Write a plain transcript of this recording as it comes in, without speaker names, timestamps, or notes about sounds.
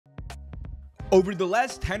Over the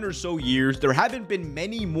last 10 or so years, there haven't been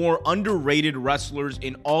many more underrated wrestlers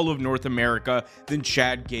in all of North America than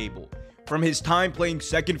Chad Gable. From his time playing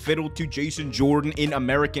second fiddle to Jason Jordan in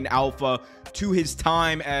American Alpha, to his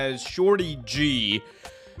time as Shorty G,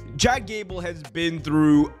 Chad Gable has been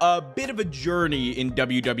through a bit of a journey in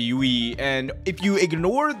WWE, and if you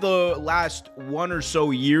ignore the last 1 or so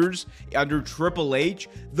years under Triple H,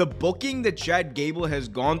 the booking that Chad Gable has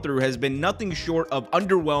gone through has been nothing short of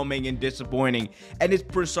underwhelming and disappointing, and it's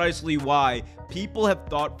precisely why people have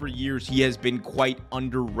thought for years he has been quite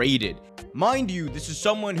underrated. Mind you, this is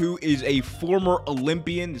someone who is a former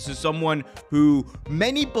Olympian. This is someone who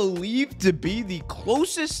many believe to be the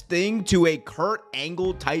closest thing to a Kurt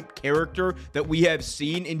Angle type character that we have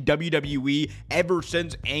seen in WWE ever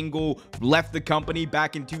since Angle left the company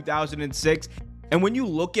back in 2006. And when you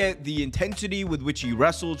look at the intensity with which he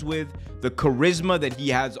wrestles with, the charisma that he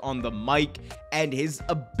has on the mic, and his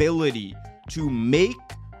ability to make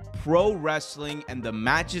pro wrestling and the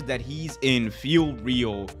matches that he's in feel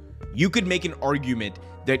real, you could make an argument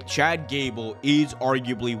that Chad Gable is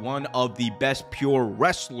arguably one of the best pure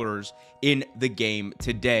wrestlers in the game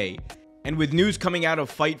today. And with news coming out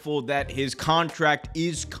of Fightful that his contract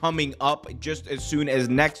is coming up just as soon as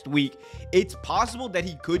next week, it's possible that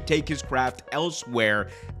he could take his craft elsewhere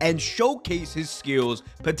and showcase his skills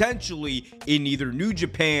potentially in either New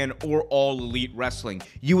Japan or All Elite Wrestling.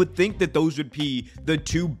 You would think that those would be the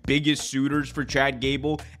two biggest suitors for Chad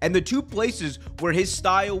Gable and the two places where his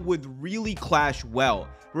style would really clash well.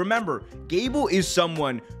 Remember, Gable is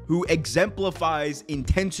someone who exemplifies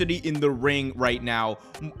intensity in the ring right now,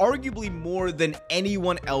 arguably more than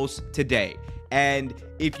anyone else today. And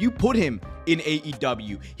if you put him in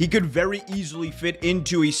AEW, he could very easily fit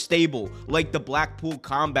into a stable like the Blackpool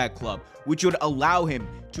Combat Club, which would allow him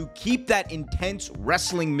to keep that intense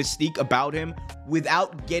wrestling mystique about him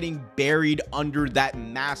without getting buried under that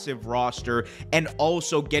massive roster and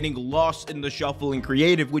also getting lost in the shuffle and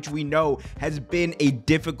creative, which we know has been a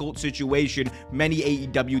difficult situation many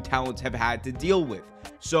AEW talents have had to deal with.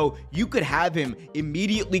 So you could have him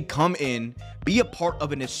immediately come in, be a part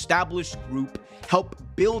of an established group, help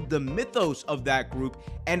build the mythos of that group,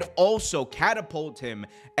 and also catapult him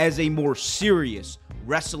as a more serious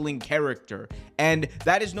wrestling character. And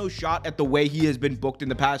that is no shot at the way he has been booked in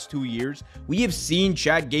the past 2 years. We have seen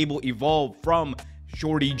Chad Gable evolve from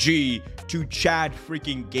Shorty G to Chad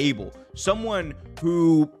freaking Gable, someone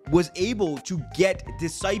who was able to get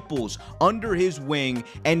disciples under his wing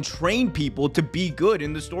and train people to be good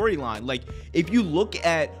in the storyline. Like, if you look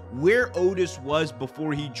at where Otis was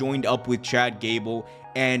before he joined up with Chad Gable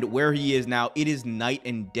and where he is now, it is night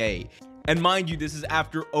and day. And mind you, this is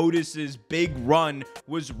after Otis's big run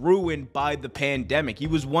was ruined by the pandemic. He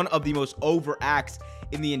was one of the most over acts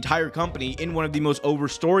in the entire company, in one of the most over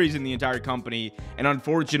stories in the entire company, and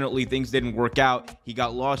unfortunately things didn't work out. He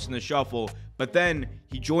got lost in the shuffle, but then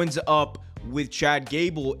he joins up with Chad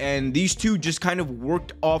Gable, and these two just kind of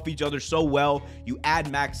worked off each other so well. You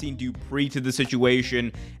add Maxine Dupree to the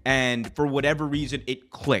situation, and for whatever reason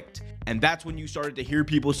it clicked. And that's when you started to hear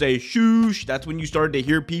people say shoosh. That's when you started to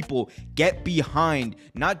hear people get behind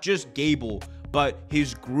not just Gable, but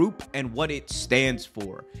his group and what it stands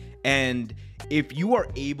for. And if you are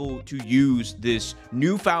able to use this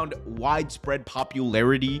newfound widespread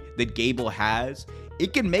popularity that Gable has,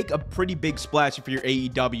 it can make a pretty big splash for your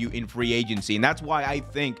AEW in free agency. And that's why I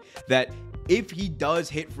think that if he does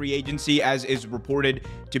hit free agency, as is reported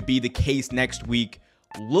to be the case next week,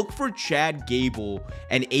 look for Chad Gable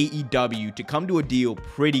and AEW to come to a deal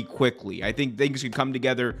pretty quickly. I think things could come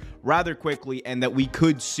together rather quickly, and that we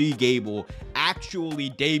could see Gable actually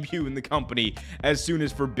debut in the company as soon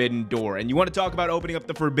as Forbidden Door. And you want to talk about opening up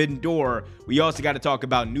the Forbidden Door, we also got to talk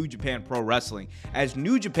about New Japan Pro Wrestling. As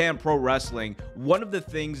New Japan Pro Wrestling, one of the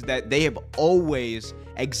things that they have always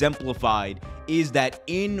exemplified is that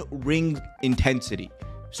in-ring intensity.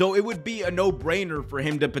 So it would be a no-brainer for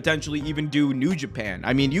him to potentially even do New Japan.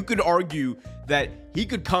 I mean, you could argue that he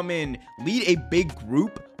could come in, lead a big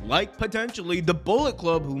group, like potentially the Bullet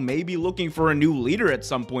Club, who may be looking for a new leader at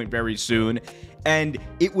some point very soon, and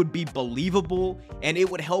it would be believable, and it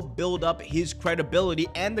would help build up his credibility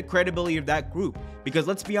and the credibility of that group. Because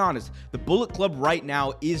let's be honest, the Bullet Club right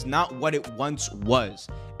now is not what it once was,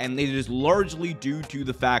 and it is largely due to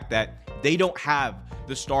the fact that they don't have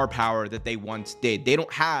the star power that they once did. They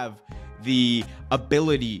don't have the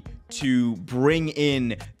ability to bring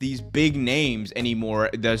in these big names anymore,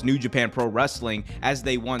 does New Japan Pro Wrestling, as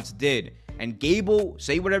they once did. And Gable,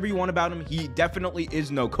 say whatever you want about him, he definitely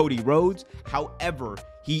is no Cody Rhodes. However,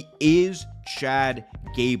 he is Chad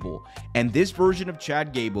Gable. And this version of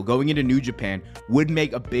Chad Gable going into New Japan would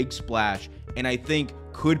make a big splash and I think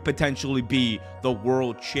could potentially be the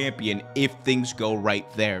world champion if things go right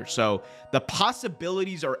there. So the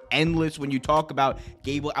possibilities are endless when you talk about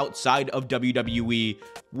Gable outside of WWE.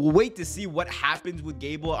 We'll wait to see what happens with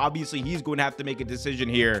Gable. Obviously, he's going to have to make a decision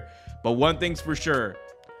here. But one thing's for sure,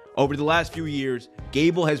 over the last few years,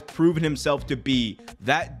 Gable has proven himself to be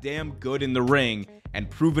that damn good in the ring and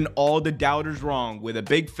proven all the doubters wrong with a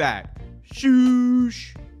big fat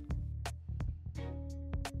shoosh.